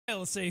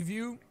I'll save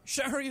you.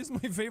 Shari is my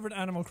favorite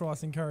Animal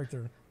Crossing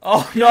character.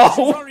 Oh no!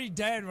 She was already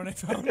dead when I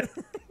found her.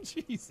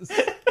 Jesus.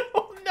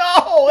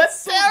 No,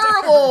 that's so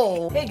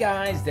terrible! Hey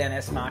guys,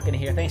 Ex Machina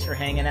here. Thanks for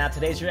hanging out.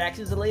 Today's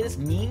reaction is the latest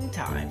meme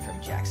time from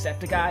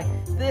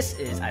Jacksepticeye. This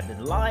is I've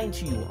Been Lying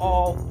to You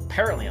All.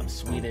 Apparently I'm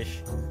Swedish.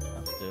 I'll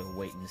have to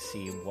wait and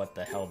see what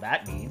the hell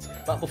that means.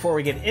 But before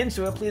we get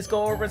into it, please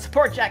go over and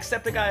support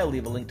Jacksepticeye. I'll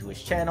leave a link to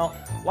his channel,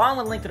 along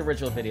with a link to the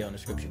original video in the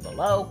description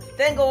below.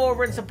 Then go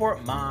over and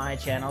support my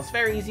channel. It's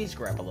very easy. Just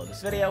grab below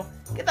this video.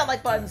 Get that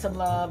like button, some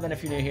love, and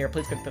if you're new here,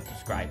 please click the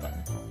subscribe button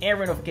and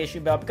the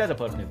notification bell because I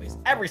upload new videos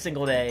every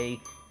single day.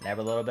 And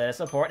every little bit of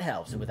support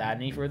helps. So without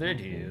any further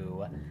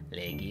ado,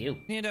 thank you.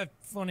 Need a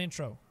fun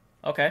intro.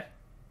 Okay.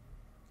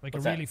 Like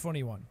What's a really that?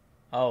 funny one.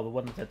 Oh, the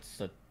one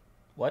that's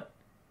what?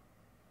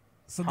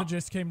 Something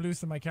just came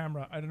loose in my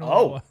camera. I don't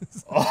know what it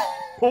was.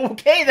 Oh,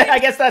 okay. Then I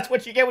guess that's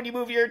what you get when you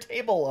move your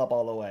table up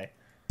all the way.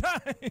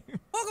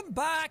 Welcome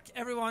back,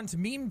 everyone, to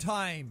meme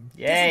time.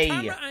 Yay!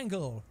 Different camera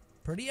angle,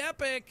 pretty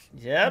epic.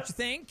 Yep. What you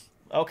think?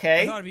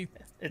 Okay. I thought it'd be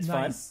It's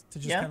nice fun to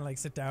just kind of like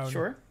sit down.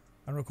 Sure.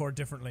 And record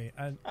differently.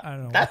 I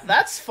don't know.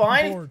 That's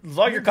fine Bored. as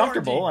long as you're Bored,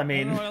 comfortable. I I don't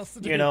mean, know what else to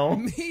you do. know.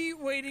 Me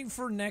waiting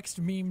for next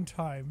meme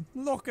time.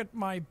 Look at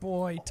my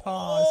boy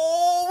Toss.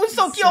 Oh,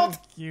 so He's cute. So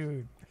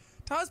cute.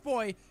 Toss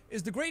Boy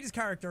is the greatest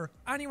character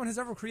anyone has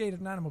ever created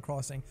in Animal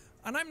Crossing.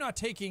 And I'm not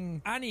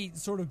taking any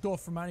sort of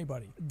guff from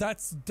anybody.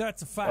 That's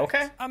a fact.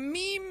 Okay. A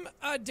meme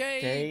a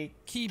day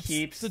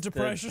keeps the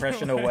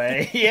depression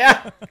away.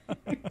 Yeah.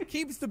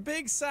 Keeps the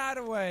big sad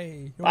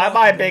away.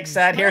 Bye, big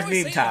sad. Here's I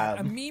always meme say that.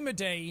 time. A meme a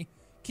day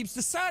keeps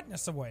the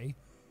sadness away.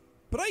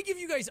 But I give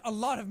you guys a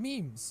lot of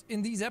memes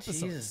in these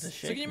episodes. Jesus,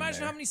 so can you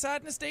imagine how many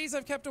sadness days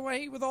I've kept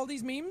away with all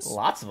these memes?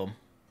 Lots of them.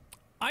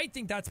 I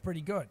think that's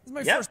pretty good. This is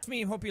my Yep. first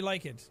meme. Hope you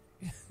like it.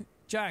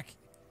 Jack,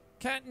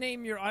 can't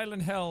name your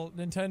island hell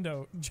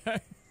Nintendo.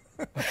 Jack.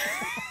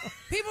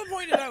 People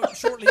pointed out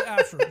shortly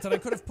after that I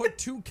could have put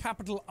two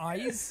capital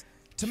I's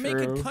to make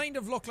it kind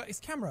of look like his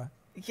camera.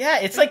 Yeah,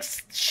 it's like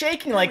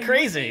shaking like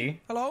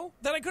crazy. Hello?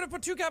 That I could have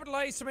put two capital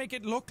I's to make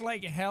it look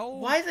like hell.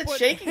 Why is it but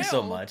shaking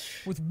so hell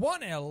much? With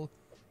one L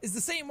is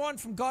the same one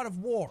from God of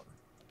War.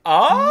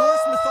 Oh,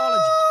 Norse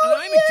mythology. And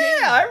I'm a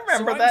gamer, yeah, I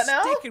remember so that I'm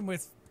now. sticking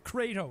with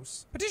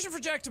Kratos. Petition for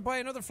Jack to buy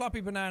another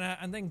floppy banana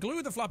and then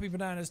glue the floppy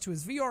bananas to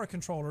his VR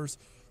controllers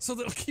so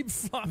they'll keep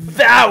flopping.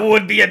 That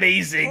would be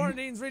amazing.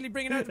 Quarantine's really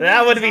bringing out the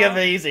That would be memes, huh?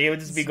 amazing. It would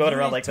just be going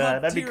around like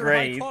that. That'd be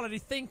great. High quality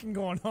thinking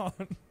going on.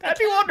 That'd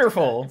be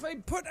wonderful. If I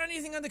put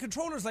anything on the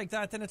controllers like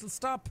that, then it'll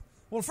stop.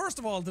 Well, first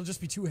of all, they'll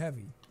just be too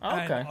heavy.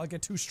 Okay. And I'll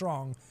get too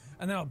strong.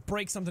 And then I'll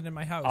break something in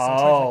my house. I'll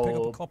try to like, pick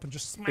up a cup and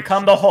just smash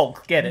Become it the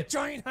Hulk. Get with it.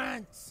 giant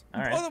hands.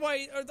 All right.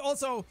 Otherwise,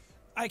 also,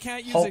 I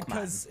can't use Hulk it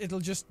because it'll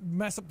just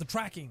mess up the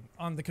tracking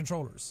on the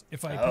controllers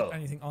if I Oh. put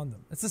anything on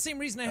them. It's the same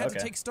reason I had to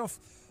Okay. take stuff.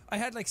 I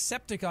had like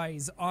septic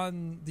eyes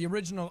on the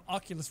original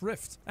Oculus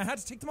Rift. I had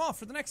to take them off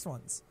for the next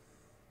ones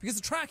because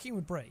the tracking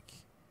would break.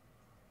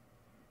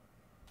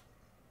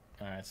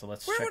 All right, so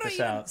let's Where check would I this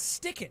even out.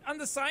 stick it? On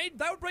the side?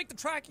 That would break the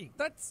tracking.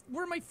 That's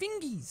where my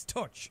fingies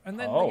touch, and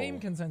then Oh. the game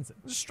can sense it.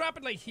 Just strap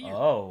it like here,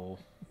 Oh.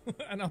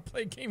 and I'll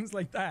play games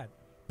like that.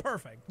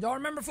 Perfect. Y'all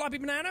remember Floppy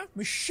Banana?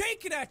 I'm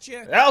shaking at you.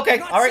 Okay,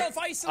 Not all right.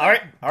 self-isolate. All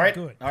right, all right,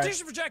 Good. all right.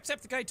 Petition for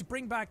Jacksepticeye to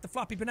bring back the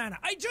Floppy Banana.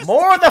 I just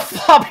More of the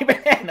floppy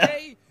banana.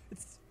 Okay,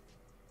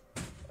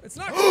 it's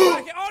not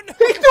coming back. Oh no!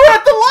 He threw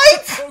out the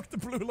light. Broke the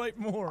blue light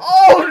more.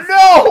 Oh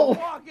no!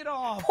 Walk it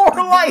off. Poor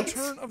The light.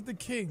 return of the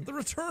king. The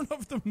return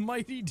of the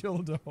mighty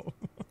dildo.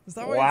 Is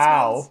that what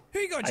Wow. it smells?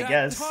 Here you go, Jack.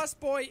 guess. Toss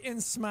Boy in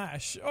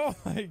Smash. Oh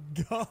my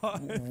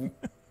god.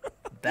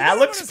 That You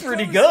looks got as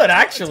pretty close good, to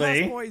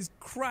actually. Toss Boy's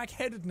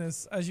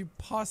crackheadedness as you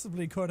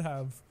possibly could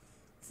have.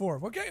 For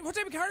what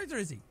type of character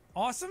is he?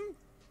 Awesome?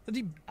 Did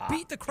he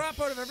beat the crap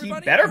out of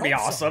everybody? better I be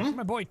hope so. awesome.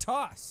 My boy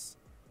Toss.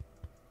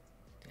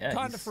 Yeah,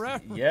 Wakanda he's-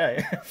 forever. Yeah.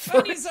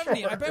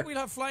 1970, I bet we'll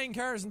have flying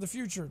cars in the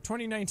future.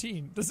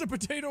 2019. Does a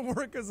potato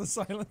work as a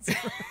silencer?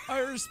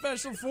 Irish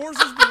Special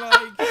Forces be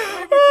like,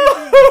 why would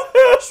you do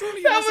this?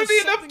 Surely That this would is be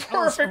the something else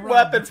perfect around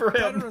weapon that's for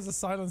him. Better as a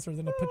silencer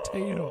than a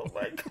potato. Oh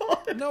my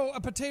god. No, a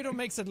potato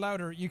makes it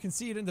louder. You can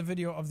see it in the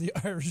video of the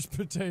Irish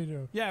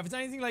potato. Yeah, if it's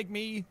anything like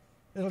me,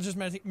 it'll just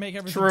make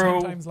everything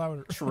 10 times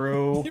louder.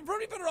 True. You're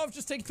probably better off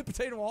just taking the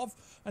potato off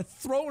and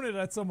throwing it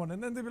at someone,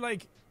 and then they'll be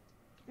like,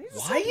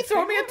 Why are you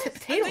throwing me a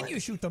potato? and then you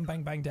shoot them,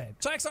 bang, bang, dead.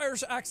 Jack's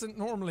Irish accent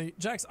normally.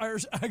 Jack's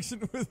Irish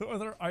accent with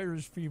other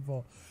Irish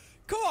people.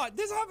 Come on,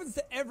 this happens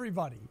to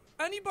everybody.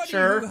 Anybody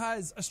who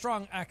has a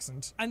strong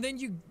accent, and then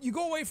you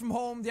go away from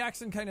home, the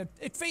accent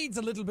it fades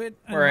a little bit,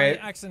 and my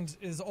accent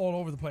is all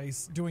over the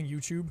place doing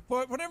YouTube.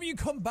 But whenever you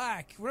come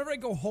back, whenever I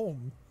go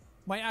home,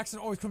 my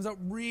accent always comes out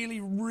really,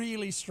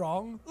 really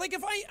strong. Like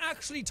if I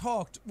actually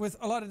talked with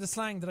a lot of the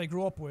slang that I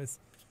grew up with,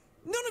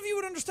 none of you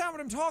would understand what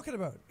I'm talking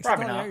about.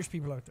 Except all the Irish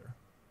people out there.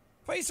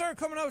 If I start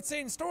coming out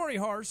saying story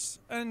horse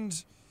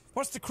and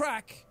what's the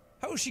crack,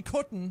 how's she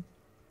cutting,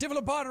 divil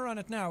a bother on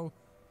it now,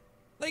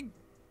 like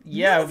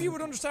Yeah. None of you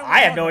would understand what I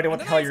have no idea what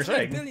the hell you're like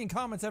saying. a billion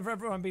comments of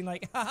everyone being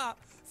like, haha,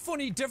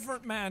 funny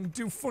different man,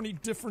 do funny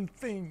different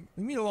thing.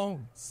 Leave me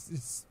alone.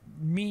 It's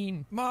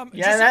mean. Mom.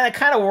 Yeah, that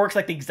kind of works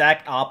like the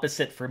exact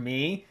opposite for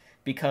me,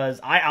 because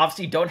I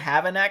obviously don't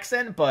have an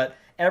accent, but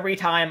every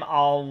time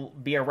I'll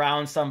be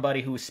around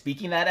somebody who's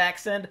speaking that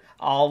accent,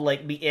 I'll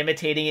like be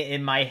imitating it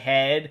in my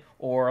head,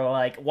 or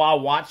like while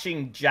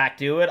watching Jack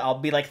do it, I'll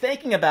be like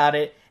thinking about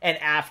it, and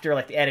after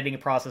like the editing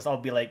process, I'll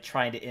be like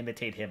trying to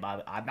imitate him.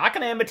 I'm not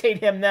going to imitate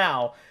him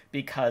now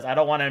because I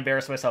don't want to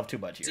embarrass myself too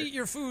much here. Eat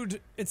your food.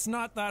 It's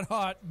not that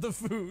hot. The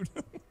food.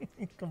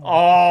 Come on.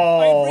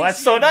 Oh,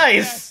 that's so nice.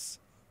 Yes.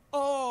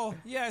 Oh,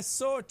 yes,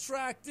 so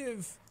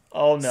attractive.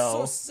 Oh no.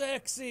 So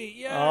sexy.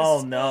 Yes.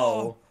 Oh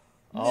no.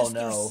 Oh Mr.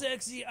 no.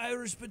 Sexy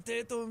Irish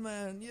potato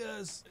man.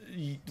 Yes.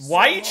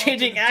 Why are you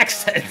changing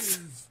accents?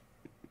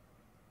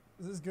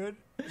 Is this good?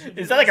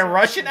 Is that like a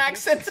Russian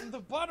accent? The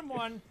bottom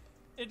one,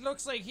 it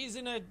looks like he's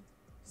in a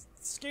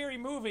scary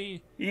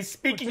movie. He's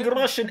speaking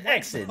Russian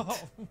accent.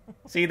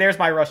 See, there's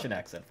my Russian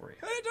accent for you.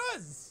 It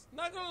does.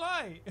 Not gonna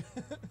lie.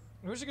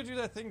 I wish I could do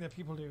that thing that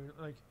people do,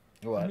 like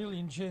what? A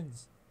million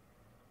chins.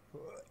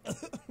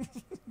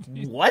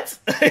 What?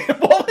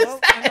 What was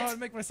that? I know I'd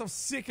make myself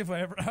sick if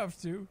I ever have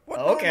to. What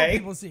okay.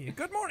 People see?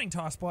 Good morning,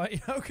 Tossboy.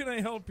 How can I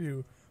help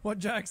you? What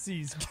Jack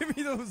sees? Give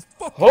me those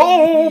fucking.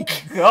 Oh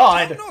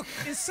God! Look,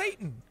 is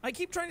Satan? I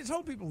keep trying to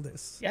tell people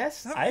this.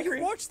 Yes, I agree.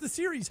 You watched the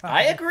series.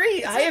 I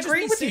agree. I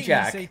agree with you,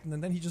 Jack. Satan,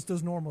 and then he just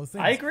does normal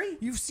things. I agree.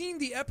 You've seen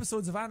the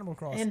episodes of Animal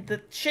Crossing. And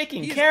the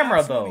shaking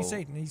camera, though.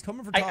 Satan. He's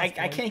coming for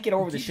I can't get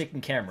over the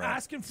shaking camera.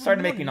 Asking for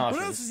starting money. to make me nauseous.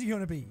 What else is he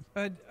going to be?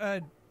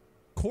 A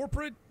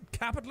corporate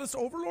capitalist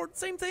overlord?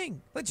 Same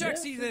thing. Let Jack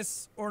see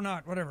this or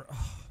not. Whatever.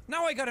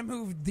 Now I got to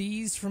move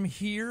these from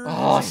here.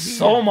 Oh,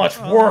 so much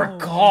work.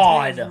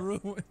 God.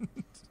 Oh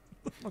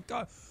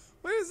God,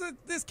 where is it?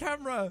 This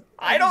camera?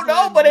 I don't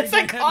know, but it's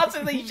like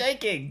constantly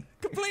shaking.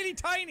 Completely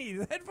tiny.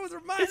 The headphones are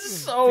massive. It's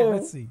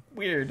so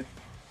weird.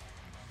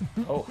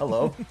 Oh,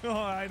 hello. Oh,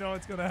 I know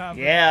it's gonna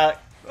happen. Yeah.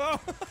 Oh.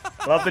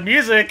 Love the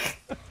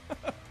music.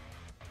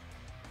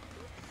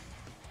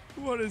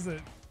 What is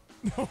it?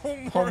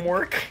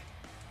 Homework.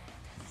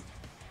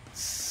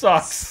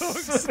 Sucks.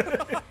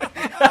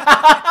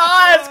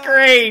 That's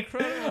great.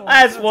 Incredible.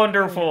 That's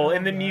wonderful.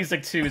 And the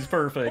music too is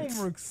perfect.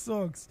 Homework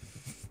sucks.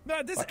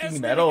 No, this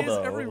fucking metal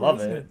though. Everywhere, Love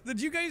it. Did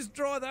you guys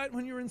draw that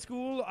when you were in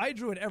school? I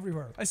drew it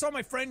everywhere. I saw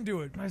my friend do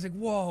it, and I was like,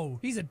 "Whoa,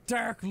 he's a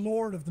dark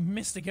lord of the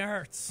mystic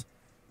arts."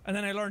 And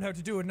then I learned how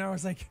to do it, and now I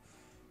was like,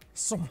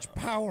 "So much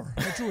power!"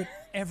 I drew it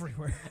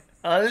everywhere.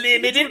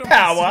 Unlimited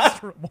power.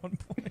 At one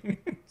point.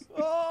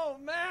 Oh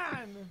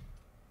man!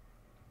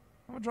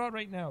 I'm gonna draw it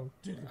right now.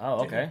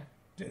 Oh, okay.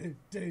 Because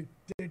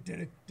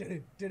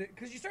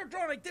you start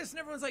drawing like this, and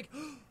everyone's like,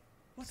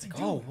 "What's he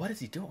doing?" Oh, what is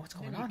he doing? What's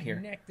going on here?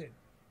 Connected,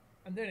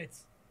 and then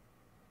it's.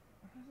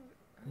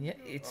 Yeah,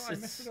 I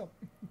messed it up.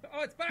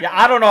 Oh, it's back. Yeah,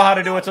 I don't know how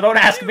to do it, so don't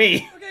ask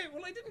me. Okay,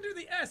 well, I didn't do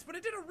the S, but I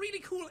did a really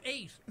cool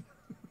 8.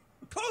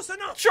 Close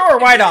enough. Sure,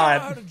 why if you don't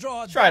not? know how to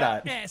draw Try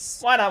that that.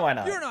 S, Why not? Why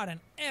not? You're not an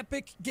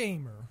epic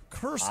gamer.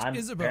 Cursed I'm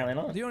Isabel.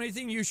 apparently not. The only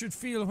thing you should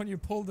feel when you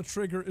pull the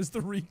trigger is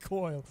the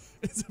recoil.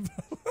 Isabel.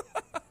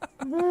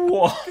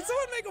 Whoa. Can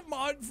someone make a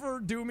mod for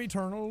Doom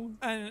Eternal?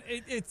 And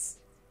it's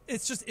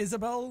just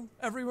Isabel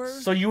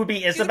everywhere. So you would be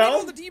Either Isabel? make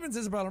all the demons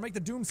Isabel or make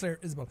the Doomslayer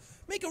Isabel.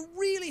 Make a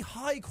really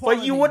high quality.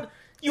 But you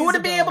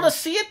wouldn't be able to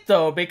see it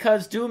though,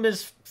 because Doom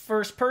is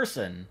first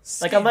person.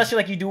 Like unless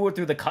you do it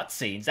through the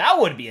cutscenes, that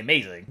would be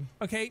amazing.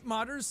 Okay,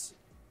 modders,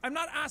 I'm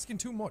not asking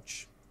too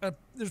much.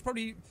 There's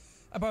probably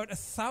about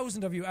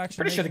 1,000 of you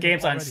actually. Pretty sure the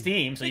game's on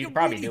Steam, so you can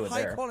probably do it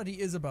there. High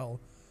quality Isabel,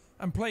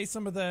 and play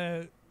some of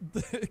the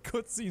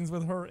cutscenes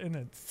with her in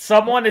it.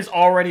 Someone is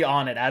already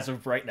on it as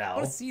of right now. I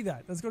want to see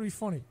that. That's gonna be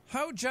funny.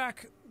 How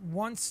Jack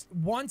wants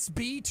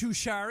be to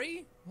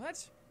Shari?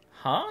 What?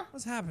 Huh?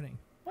 What's happening?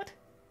 What?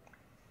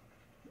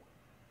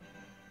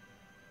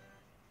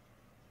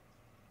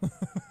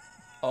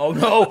 Oh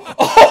no!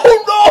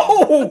 Oh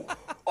no!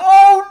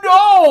 Oh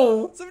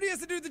no! Somebody has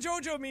to do the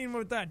JoJo meme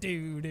with that.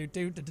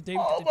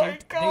 Oh my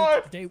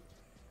God!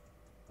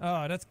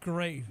 Oh, that's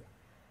great.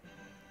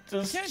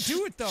 Just can't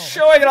do it though.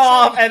 Showing it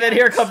off, and then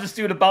here comes this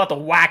dude about to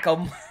whack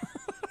him.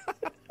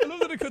 I love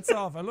that it cuts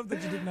off. I love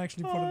that you didn't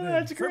actually put it in.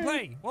 That's Fair great.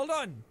 play. Well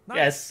done. Nice.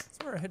 Yes. Let's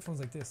wear headphones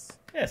like this.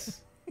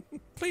 Yes.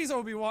 Please,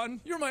 Obi-Wan.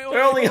 You're my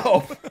only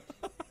hope.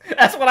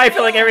 That's what I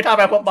feel like every time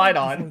I put mine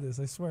on. This,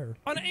 I swear.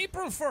 On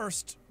April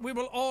 1st, we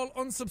will all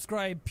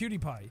unsubscribe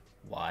PewDiePie.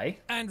 Why?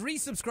 And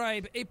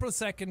resubscribe April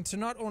 2nd to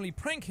not only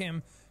prank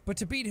him, but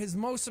to beat his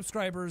most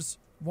subscribers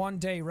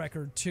one-day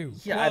record too.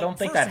 Yeah, well, I don't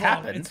think that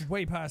happened. It's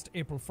way past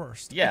April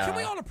 1st. Yeah. Can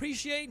we all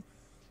appreciate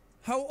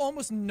how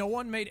almost no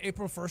one made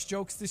April 1st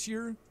jokes this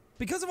year?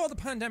 Because of all the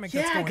pandemic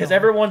that's going on. Yeah, because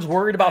everyone's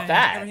worried about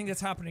that. Everything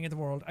that's happening in the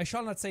world. I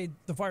shall not say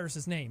the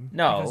virus's name.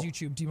 No. Because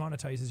YouTube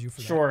demonetizes you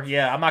for that. Sure,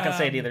 yeah, I'm not going to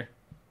say it either.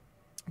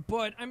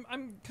 But I'm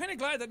kind of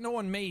glad that no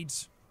one made,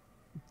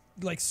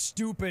 like,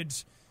 stupid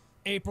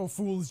April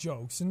Fool's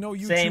jokes. And no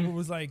YouTuber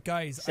was like,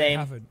 guys, I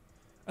haven't.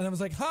 And I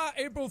was like, ha,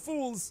 April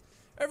Fools.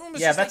 Everyone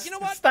was yeah, just that's, like, you know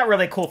what? That's not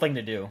really a cool thing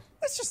to do.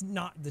 Let's just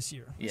not this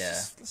year.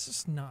 Let's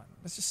just not.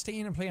 Let's just stay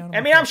in and play Animal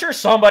I mean, I'm sure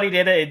somebody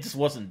did it. It just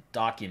wasn't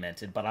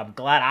documented, but I'm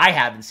glad I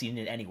haven't seen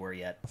it anywhere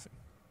yet.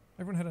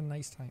 Everyone had a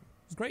nice time.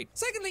 It was great.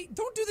 Secondly,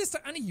 don't do this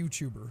to any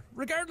YouTuber,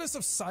 regardless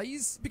of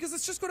size, because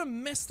it's just going to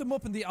mess them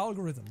up in the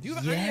algorithm. Do you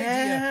have any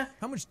idea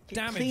how much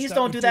damage Please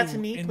don't do that to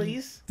me,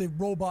 please. The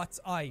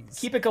robot's eyes.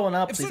 Keep it going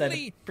up, please.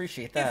 I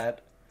appreciate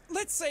that.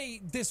 Let's say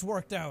this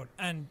worked out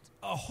and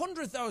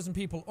 100,000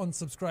 people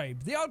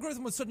unsubscribed. The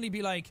algorithm would suddenly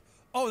be like,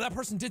 oh, that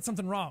person did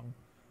something wrong.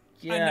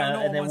 Yeah,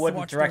 and then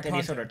wouldn't direct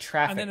any sort of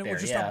traffic there. And then it would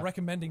just start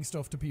recommending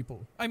stuff to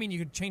people. I mean, you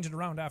could change it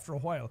around after a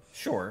while.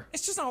 Sure.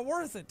 It's just not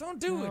worth it. Don't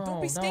do it.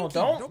 Don't be stinky.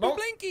 Don't be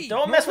blinky.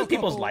 Don't mess with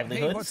people's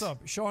livelihoods. Hey, what's up?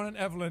 Sean and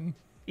Evelyn.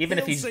 Even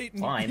if he's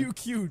Satan, fine. You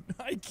cute.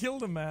 I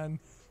killed a man.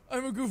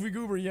 I'm a goofy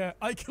goober. Yeah,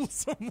 I killed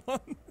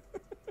someone.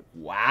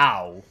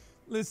 Wow.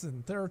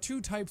 Listen, there are two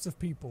types of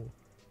people.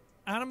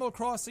 Animal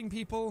Crossing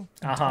people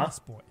and Toss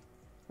Boy.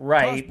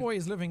 Right. Toss Boy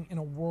is living in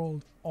a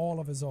world all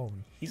of his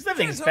own. He's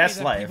living his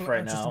best life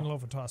right now. I'm just in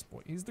love with Toss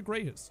Boy. He's the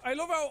greatest. I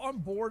love how on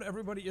board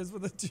everybody is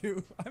with it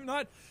too. I'm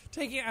not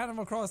taking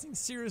Animal Crossing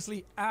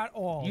seriously at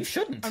all. You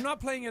shouldn't. I'm not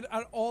playing it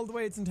at all the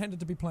way it's intended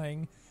to be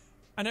playing.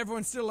 And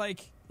everyone's still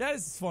like, yeah,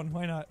 this is fun.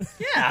 Why not?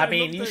 Yeah, I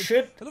mean, you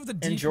should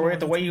enjoy it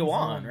the way you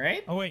want,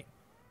 right? Oh, wait.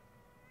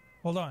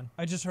 Hold on.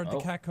 I just heard the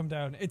cat come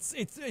down. It's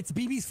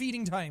BB's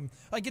feeding time.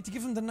 I get to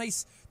give him the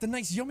nice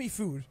yummy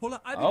food. Hold on.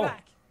 I'll be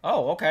back.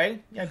 Oh, okay.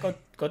 Yeah,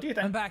 go do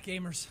that. I'm back,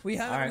 gamers. We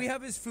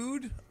have his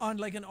food on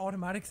like an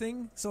automatic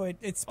thing, so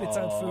it spits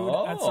out food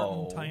at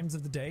certain times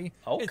of the day.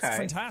 Okay. It's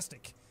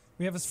fantastic.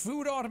 We have his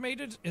food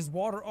automated, his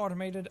water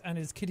automated, and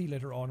his kitty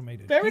litter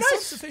automated. Very He's nice.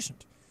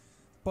 self-sufficient.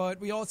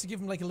 But we also give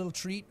him like a little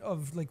treat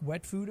of like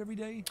wet food every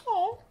day.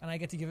 Oh. And I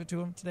get to give it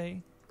to him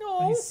today.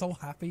 Oh. And he's so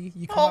happy.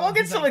 I'll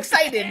get so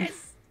excited.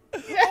 Yes.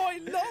 Yeah. Oh, I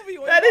love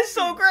you. That is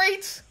so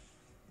great.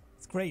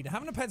 It's great.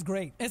 Having a pet's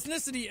great.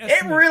 Ethnicity.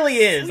 It really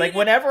is. Like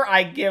whenever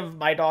I give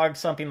my dog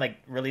something like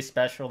really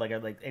special,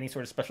 like any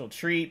sort of special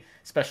treat,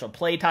 special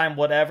playtime,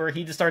 whatever,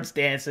 he just starts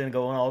dancing and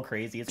going all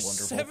crazy. It's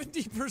wonderful.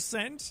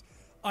 70%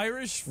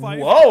 Irish, 5%.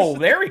 Whoa,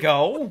 there we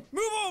go.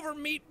 Move over,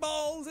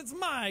 meatballs. It's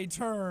my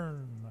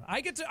turn.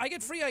 I get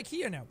free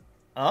IKEA now.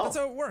 Oh. That's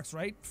how it works,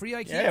 right? Free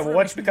IKEA. Yeah, well,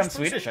 once you become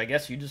Swedish, I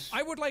guess you just.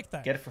 I would like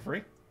that. Get it for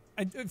free.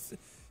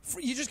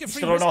 You just get free.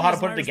 Still don't know how to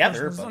put it together.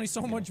 There's only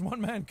so much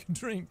one man can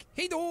drink.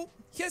 Hey do,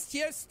 yes.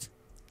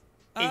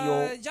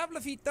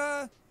 Jävla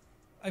fita.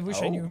 I wish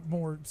I knew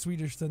more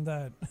Swedish than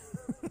that.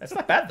 That's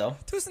not bad though.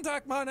 Tusen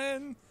tack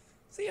mannen.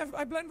 See,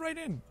 I blend right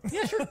in.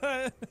 Yeah, sure.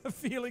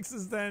 Felix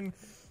is then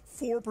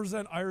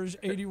 4% Irish,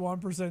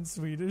 81%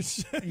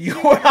 Swedish. You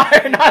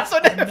are not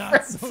so different.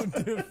 Not so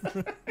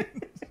different.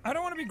 I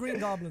don't want to be Green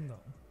Goblin though.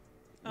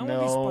 I want to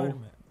be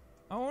Spider-Man.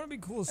 I want to be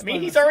cool as Spider-Man. I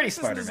mean, he's already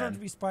Spider-Man. Spider-Man. Deserve to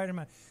be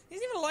Spider-Man. He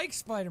doesn't even like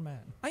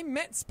Spider-Man. I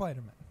met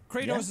Spider-Man.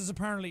 Kratos is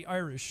apparently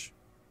Irish.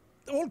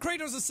 Old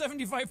Kratos is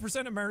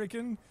 75%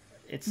 American.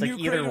 It's like New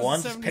either Kratos one.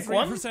 is Pick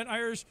one. 73%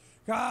 Irish.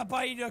 God,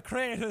 by the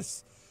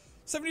Kratos.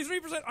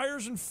 73%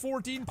 Irish and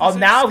 14%. Oh,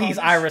 now Scottish. he's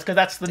Irish because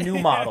that's the new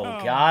model.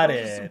 Got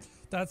it.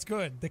 That's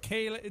good. The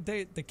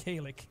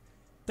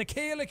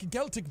Gaelic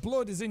Celtic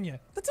blood is in you.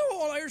 That's how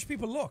all Irish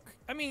people look.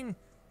 I mean,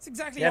 it's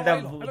exactly how I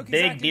look. I look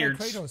big exactly beards.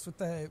 like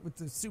Kratos with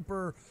the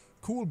super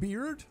cool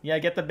beard. Yeah,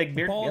 get the big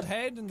beard. Bald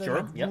head and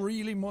the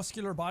really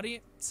muscular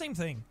body. Same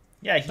thing.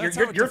 Yeah,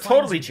 you're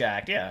totally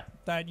jacked. Yeah.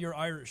 That you're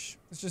Irish.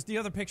 It's just the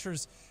other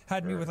pictures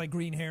had me with like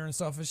green hair and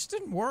stuff. It just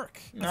didn't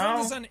work. No. I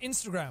found this on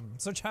Instagram.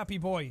 Such happy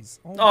boys.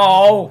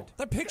 Oh.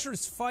 That picture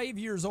is 5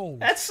 years old.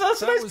 That's a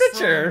nice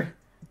picture.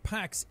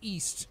 PAX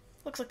East.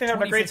 Looks like they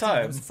had a great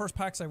time. It was the first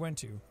PAX I went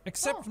to.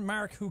 Except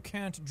Mark, who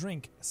can't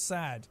drink.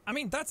 Sad. I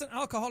mean, that's an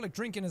alcoholic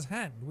drink in his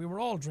hand. We were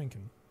all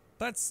drinking.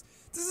 This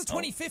is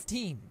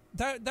 2015.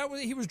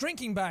 He was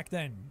drinking back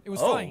then. It was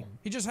fine.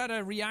 He just had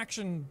a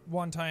reaction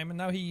one time, and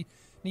now he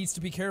needs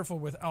to be careful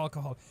with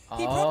alcohol.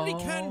 He probably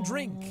can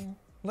drink,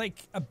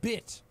 like, a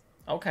bit.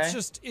 Okay. It's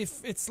just,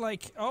 if it's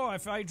like,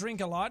 if I drink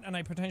a lot and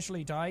I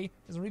potentially die,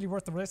 is it really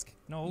worth the risk?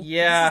 No.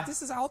 Yeah.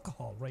 This is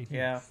alcohol right here.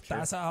 Yeah, sure.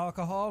 That's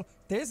alcohol.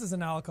 This is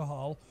an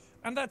alcohol.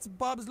 And that's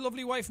Bob's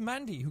lovely wife,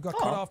 Mandy, who got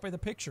cut off by the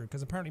picture,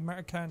 because apparently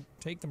Mark can't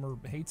take them or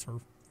hates her.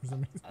 For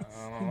some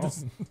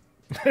reason.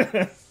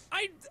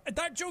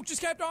 That joke just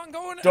kept on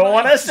going. Don't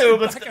want to assume.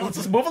 Let's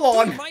just move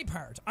along. Doing my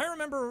part. I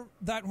remember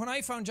that when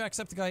I found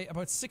Jacksepticeye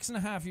about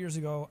 6.5 years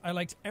ago, I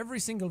liked every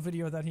single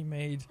video that he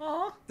made.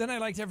 Then I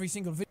liked every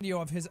single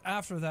video of his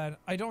after that.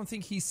 I don't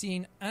think he's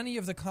seen any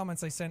of the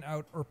comments I sent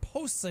out or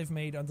posts I've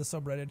made on the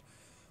subreddit.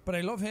 But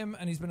I love him,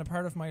 and he's been a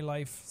part of my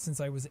life since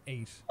I was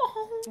 8.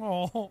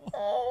 Oh,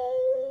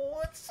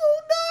 it's so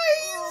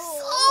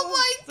nice.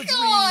 Oh my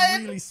God.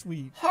 Really, really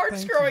sweet.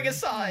 Heart's growing a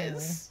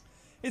size.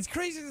 It's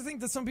crazy to think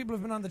that some people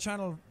have been on the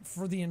channel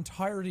for the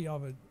entirety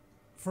of it.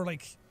 For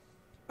like,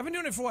 I've been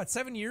doing it for what,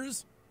 7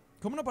 years?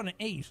 Coming up on an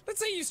 8.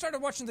 Let's say you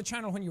started watching the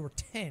channel when you were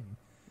 10.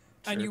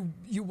 Sure. And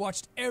you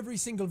watched every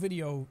single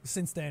video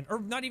since then. Or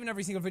not even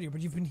every single video,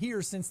 but you've been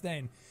here since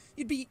then.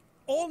 You'd be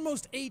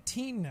almost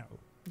 18 now.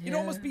 You'd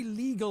almost be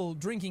legal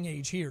drinking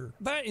age here.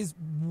 That is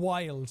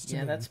wild to me.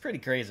 Yeah, that's pretty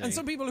crazy. And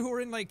some people who are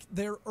in like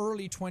their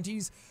early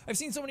 20s. I've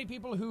seen so many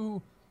people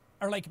who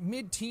are like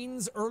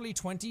mid-teens, early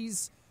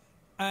 20s,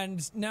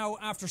 and now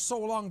after so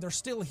long they're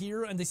still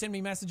here and they send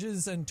me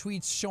messages and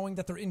tweets showing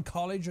that they're in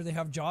college or they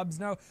have jobs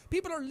now.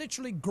 People are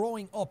literally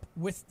growing up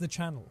with the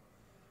channel.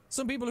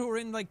 Some people who are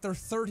in like their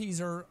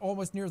 30s or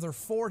almost near their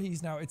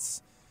 40s now.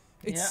 It's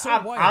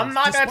so wild. I'm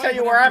not going to tell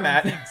you where I'm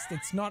at.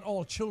 It's not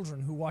all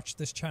children who watch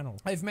this channel.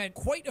 I've met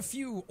quite a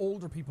few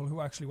older people who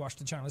actually watch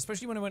the channel,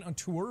 especially when I went on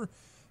tour.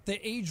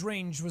 The age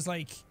range was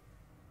like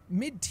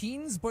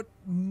mid-teens, but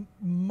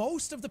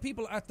most of the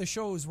people at the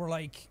shows were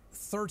like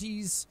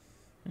 30s,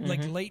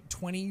 like late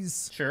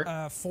 20s,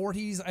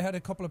 40s. I had a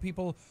couple of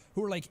people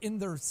who were like in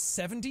their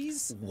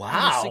 70s,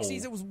 wow, in their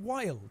 60s. It was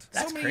wild.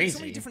 That's crazy. So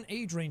many different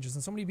age ranges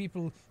and so many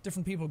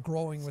different people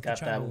growing with the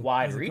channel. That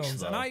wide reach,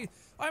 though. And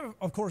I'm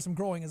of course, I'm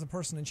growing as a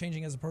person and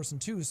changing as a person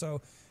too.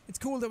 So it's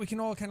cool that we can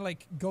all kind of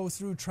like go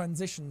through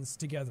transitions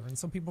together. And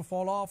some people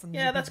fall off. And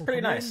yeah, that's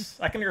pretty nice.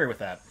 I can agree with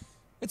that.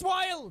 It's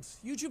wild.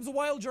 YouTube's a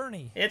wild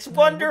journey. It's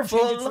wonderful.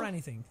 I wouldn't change it for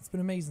anything. It's been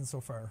amazing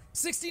so far.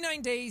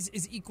 69 days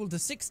is equal to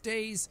 6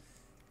 days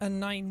and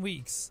 9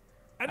 weeks.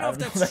 I don't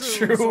know if that's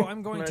true, so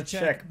I'm going to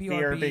check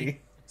BRB.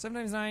 7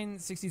 times 9,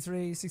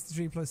 63.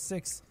 63 plus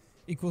 6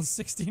 equals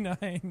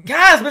 69.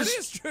 Guys, but it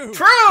is true.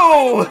 True!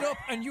 I looked it up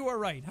and you are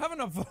right. Have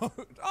enough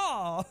vote.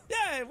 Oh,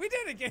 yeah, we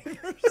did it,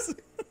 gamers.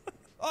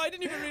 Oh, I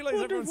didn't even realize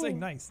everyone's saying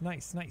nice,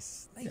 nice,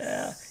 nice, nice.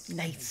 Yeah,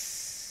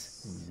 nice.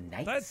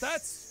 Nice.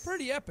 That's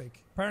pretty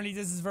epic. Apparently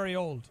this is very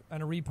old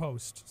and a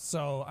repost,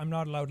 so I'm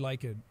not allowed to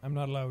like it. I'm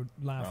not allowed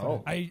to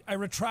laugh at it. I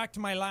retract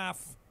my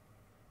laugh.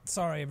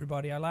 Sorry,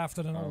 everybody. I laughed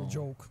at an old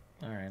joke.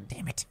 All right.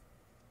 Damn it.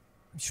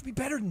 It should be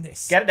better than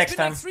this. Get it next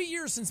time. It's been like 3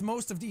 years since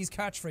most of these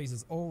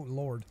catchphrases. Oh,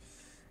 Lord.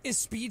 Is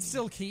speed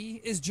still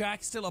key? Is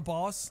Jack still a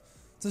boss?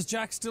 Does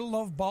Jack still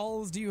love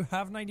balls? Do you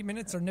have 90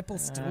 minutes? Are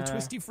nipples still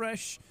twisty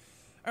fresh?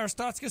 Are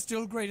Statska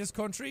still greatest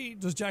country?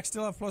 Does Jack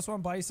still have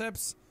 +1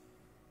 biceps?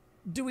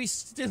 Do we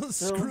still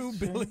screw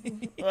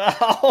Billy?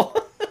 Wow.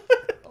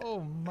 Oh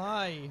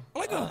my. I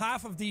like how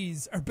half of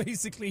these are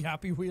basically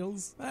Happy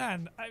Wheels.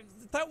 Man,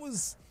 that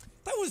was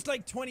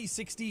like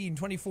 2016,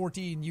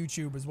 2014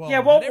 YouTube as well. Yeah,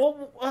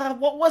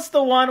 what was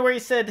the one where he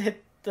said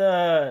hit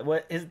the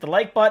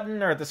like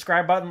button or the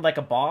subscribe button like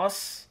a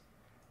boss?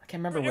 I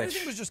can't remember which.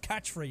 Everything was just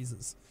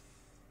catchphrases.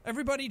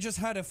 Everybody just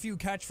had a few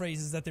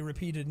catchphrases that they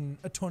repeated in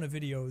a ton of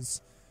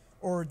videos.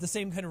 Or the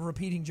same kind of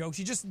repeating jokes.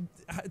 You just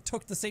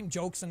took the same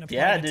jokes and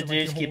applied it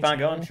to just keep on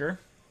going, sure.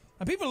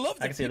 And people loved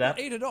it. I can see people that.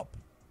 Ate it up.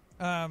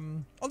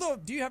 Although,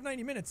 do you have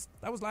 90 minutes?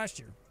 That was last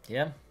year.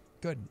 Yeah.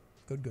 Good.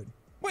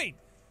 Wait,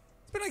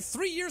 it's been like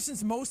 3 years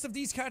since most of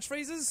these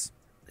catchphrases?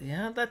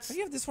 Yeah, that's...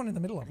 You have this one in the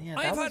middle of them. Yeah,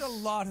 I've had a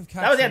lot of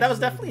catchphrases. That was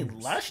definitely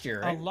last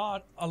year, right?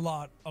 A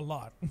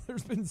lot.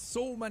 There's been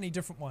so many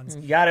different ones.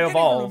 You gotta evolve, I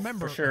can't even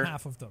remember for sure.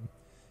 half of them.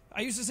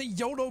 I used to say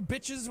YOLO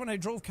bitches when I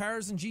drove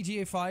cars in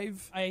GTA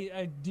 5.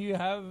 Do you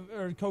have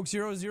or Coke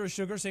Zero, zero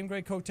sugar, same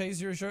grade Coke taste,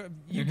 zero sugar?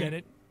 You get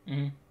it.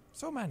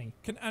 So many.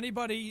 Can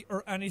anybody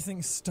or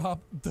anything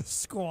stop the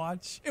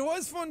Squatch? It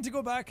was fun to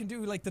go back and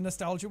do like the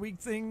Nostalgia Week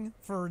thing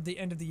for the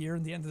end of the year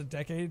and the end of the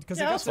decade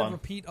because I got to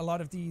repeat a lot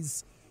of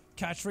these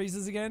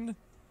catchphrases again.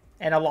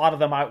 And a lot of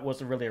them I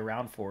wasn't really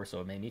around for, so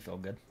it made me feel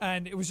good.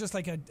 And it was just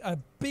like a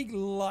big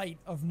light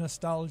of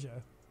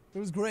nostalgia. It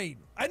was great.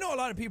 I know a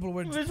lot of people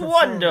would. It was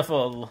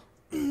wonderful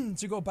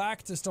to go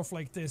back to stuff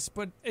like this,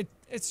 but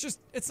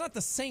it's not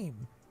the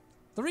same.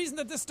 The reason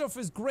that this stuff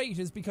is great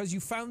is because you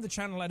found the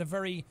channel at a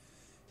very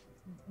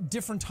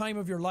different time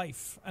of your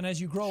life, and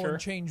as you grow and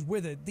change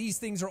with it, these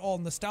things are all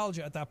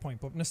nostalgia at that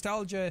point. But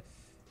nostalgia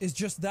is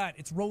just that.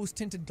 It's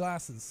rose-tinted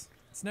glasses.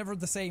 It's never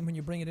the same when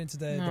you bring it into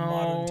the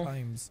modern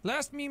times.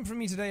 Last meme from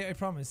me today, I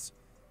promise.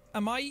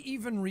 Am I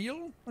even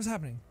real? What's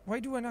happening? Why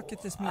do I not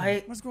get this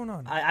meme? What's going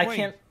on? I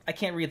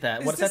can't read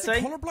that. What does that say?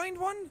 Is this a colorblind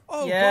one?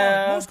 Oh,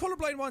 yeah. God. Most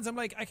colorblind ones, I'm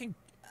like, I can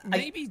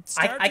maybe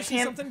start to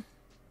see something.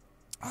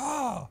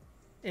 Oh.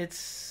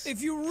 It's...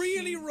 If you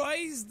really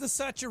rise the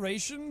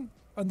saturation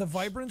and the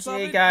vibrance of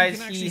it, guys,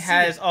 he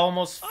has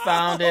almost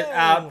found it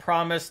out.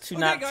 Promise to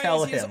not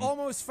tell him. He has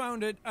almost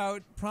found it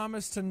out.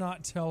 Promise to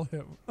not tell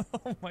him.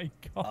 Oh my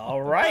God.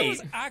 All right.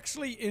 That was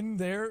actually in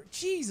there.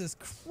 Jesus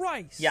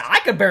Christ. Yeah, I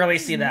could barely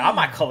see that. I'm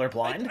not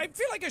colorblind. I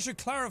feel like I should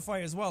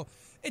clarify as well.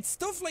 It's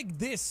stuff like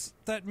this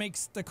that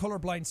makes the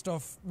colorblind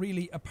stuff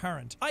really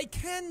apparent. I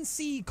can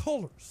see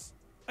colors.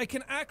 I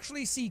can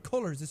actually see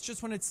colors. It's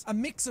just when it's a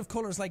mix of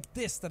colors like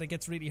this that it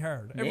gets really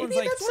hard. Maybe everyone's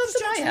like, that's what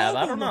does something Jack's I have. I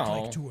logo don't look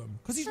know. like to him?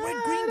 Because he's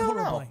red-green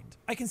colorblind.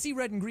 I can see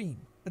red and green,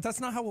 but that's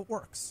not how it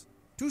works.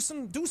 Do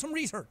some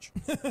research.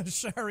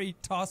 Shari,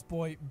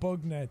 Tossboy,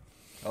 Bugnet.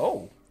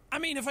 Oh. I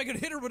mean, if I could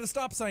hit her with a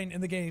stop sign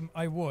in the game,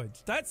 I would.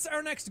 That's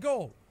our next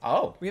goal.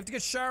 Oh. We have to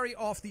get Shari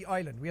off the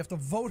island. We have to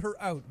vote her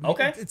out.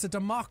 Okay. It's a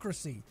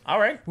democracy. All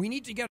right. We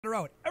need to get her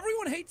out.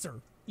 Everyone hates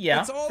her. Yeah,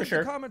 that's all for sure.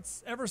 the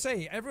comments ever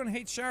say. Everyone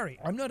hates Shari.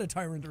 I'm not a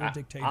tyrant or a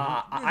dictator.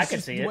 I can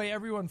just see the it. way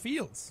everyone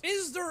feels.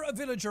 Is there a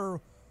villager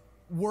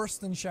worse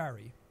than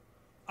Shari?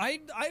 I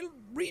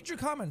read your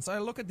comments. I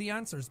look at the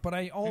answers, but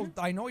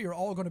I know you're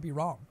all going to be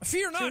wrong.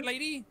 Fear not,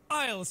 lady.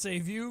 I'll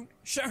save you.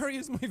 Shari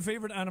is my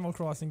favorite Animal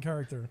Crossing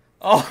character.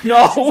 Oh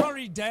no! She's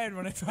already dead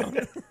when I found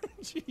her.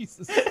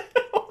 Jesus.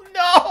 Oh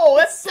no!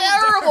 That's so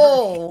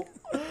terrible.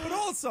 But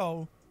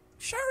also,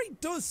 Shari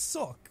does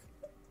suck.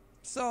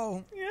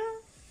 So yeah,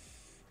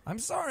 I'm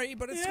sorry,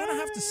 but it's gonna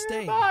have to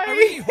stay. Bye. I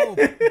really hope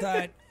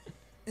that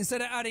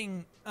instead of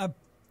adding a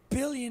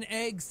billion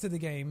eggs to the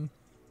game,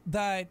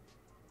 that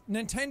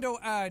Nintendo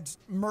add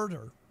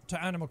murder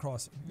to Animal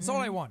Crossing. That's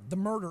all I want. The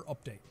murder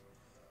update.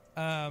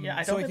 Yeah,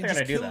 I so don't I think can they're just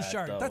gonna do kill that.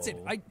 Shari. Though. That's it.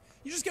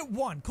 You just get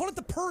one. Call it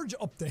the Purge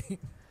update.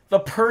 The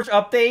Purge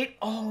update?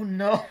 Oh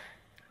no!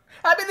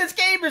 I mean, this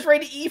game is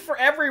rated E for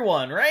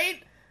everyone,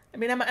 right? I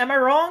mean, am I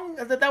wrong?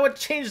 That would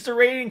change the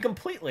rating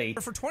completely.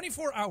 For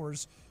 24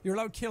 hours, you're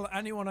allowed to kill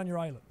anyone on your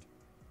island.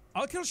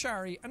 I'll kill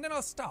Shari, and then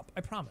I'll stop.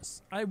 I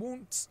promise. I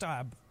won't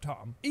stab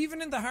Tom.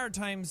 Even in the hard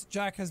times,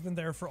 Jack has been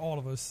there for all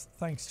of us.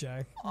 Thanks,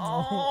 Jack.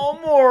 Oh,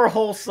 more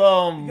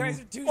wholesome. You guys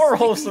are too more sweet.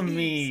 wholesome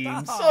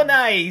memes. Stop. So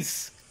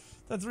nice.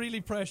 That's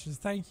really precious.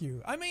 Thank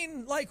you. I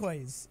mean,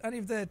 likewise. Any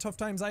of the tough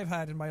times I've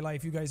had in my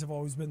life, you guys have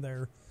always been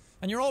there.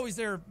 And you're always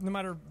there no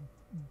matter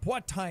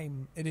what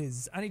time it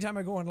is. Anytime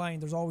I go online,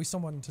 there's always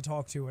someone to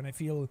talk to, and I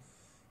feel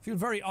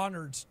very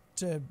honored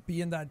to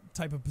be in that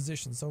type of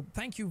position. So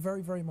thank you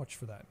very, very much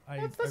for that. I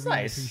really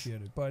nice.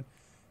 appreciate it. But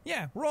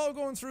yeah, we're all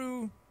going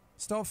through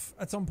stuff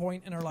at some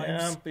point in our lives.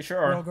 Yeah, be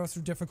sure. We all go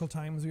through difficult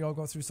times. We all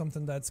go through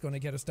something that's going to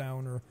get us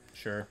down or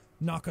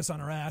knock us on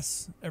our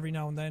ass every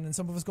now and then. And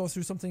some of us go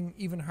through something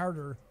even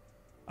harder.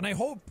 And I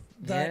hope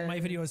that my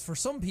videos, for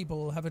some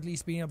people, have at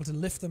least been able to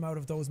lift them out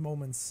of those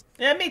moments.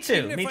 Yeah, me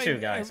too. Me too,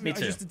 guys. Me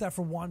too. I just did that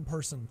for one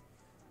person.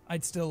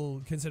 I'd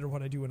still consider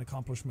what I do an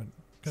accomplishment.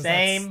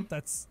 Same.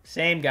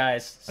 Same,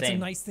 guys. That's a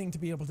nice thing to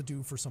be able to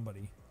do for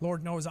somebody.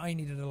 Lord knows I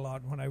needed it a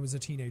lot when I was a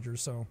teenager,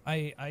 so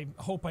I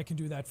hope I can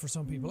do that for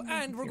some people.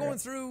 And we're going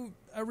through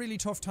a really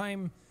tough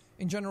time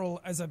in general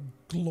as a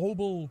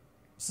global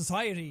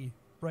society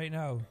right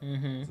now.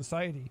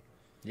 Society.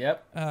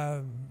 Yep.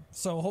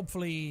 So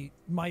hopefully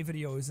my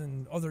videos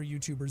and other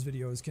YouTubers'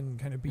 videos can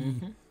kind of be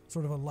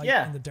sort of a light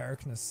in the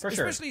darkness. For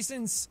sure. Especially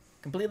since...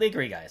 Completely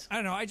agree, guys. I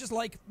don't know. I just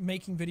like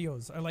making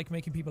videos. I like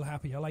making people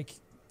happy. I like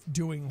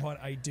doing what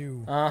I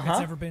do. It's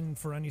never been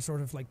for any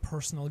sort of like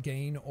personal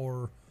gain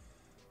or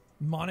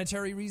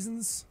monetary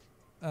reasons.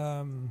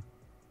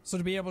 So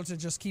to be able to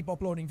just keep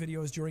uploading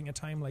videos during a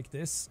time like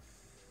this,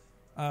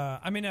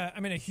 I'm in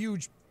a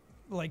huge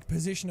like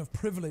position of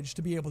privilege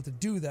to be able to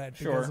do that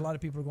because a lot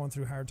of people are going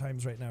through hard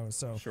times right now.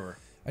 So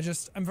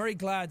I'm very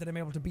glad that I'm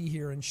able to be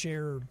here and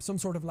share some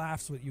sort of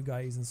laughs with you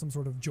guys and some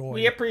sort of joy.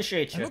 We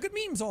appreciate you. And look at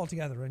memes all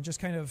together and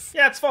just kind of...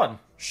 Yeah, it's fun.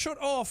 Shut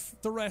off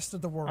the rest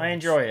of the world. I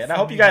enjoy it. And I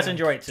hope you guys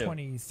enjoy it too.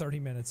 20, 30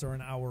 minutes or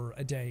an hour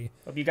a day.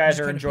 Hope you guys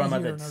are enjoying my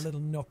bits. In our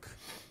little nook.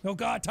 Oh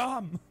God,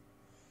 Tom!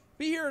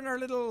 Be here in our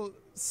little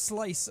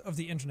slice of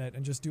the internet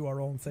and just do our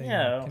own thing.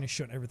 Yeah. And kind of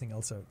shut everything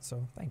else out.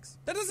 So thanks.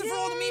 That does it for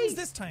all the memes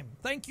this time.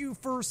 Thank you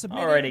for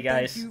submitting. Alrighty,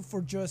 guys. Thank you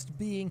for just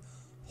being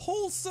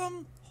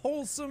wholesome.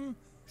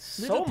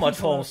 So much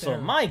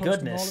wholesome. My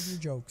goodness. All of your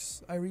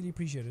jokes. I really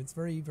appreciate it. It's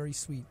very, very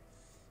sweet.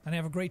 And I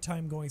have a great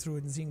time going through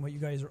it and seeing what you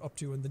guys are up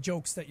to and the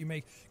jokes that you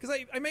make. Because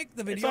I make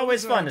the videos. It's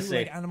always fun to see.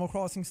 Like Animal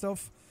Crossing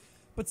stuff.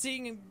 But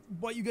seeing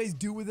what you guys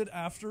do with it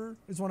after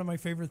is one of my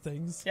favorite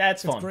things. Yeah,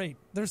 it's fun. It's great.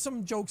 There's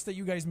some jokes that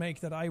you guys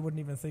make that I wouldn't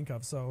even think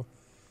of, so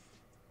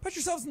pat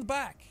yourselves in the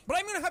back. But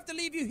I'm going to have to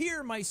leave you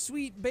here, my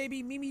sweet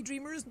baby Mimi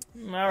dreamers.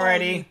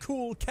 Alrighty. All you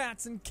cool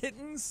cats and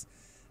kittens.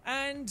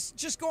 And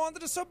just go on to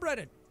the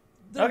subreddit.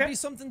 There'll be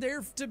something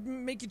there to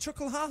make you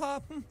chuckle,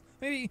 haha.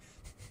 Maybe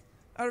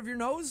out of your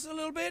nose a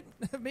little bit.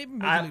 maybe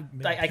I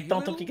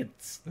don't think you could...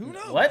 Who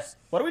knows?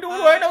 What are we doing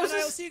with our noses?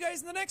 I'll see you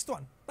guys in the next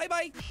one.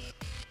 Bye-bye.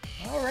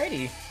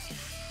 Alrighty.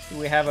 Do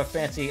we have a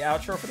fancy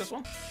outro for this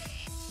one?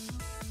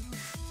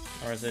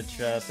 Or is it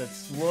just,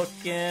 it's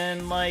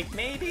looking like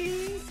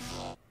maybe?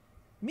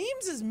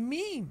 Memes is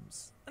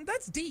memes. And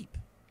that's deep.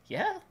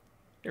 Yeah,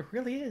 it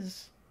really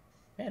is.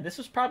 Man, this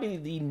was probably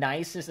the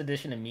nicest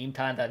edition of Meme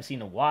Time that I've seen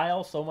in a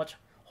while. So much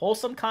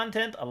wholesome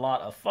content, a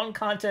lot of fun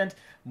content,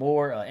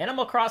 more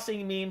Animal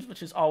Crossing memes,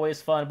 which is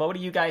always fun. But what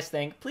do you guys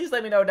think? Please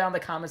let me know down in the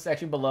comment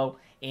section below.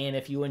 And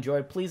if you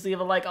enjoyed, please leave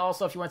a like.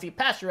 Also, if you want to see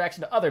past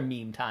reaction to other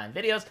Meme Time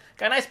videos,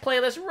 got a nice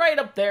playlist right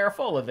up there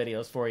full of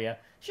videos for you.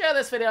 Share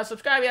this video,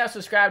 subscribe if you haven't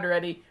subscribed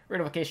already, ring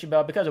the notification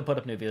bell because we'll put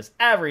up new videos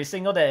every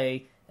single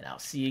day. And I'll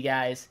see you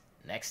guys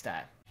next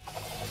time.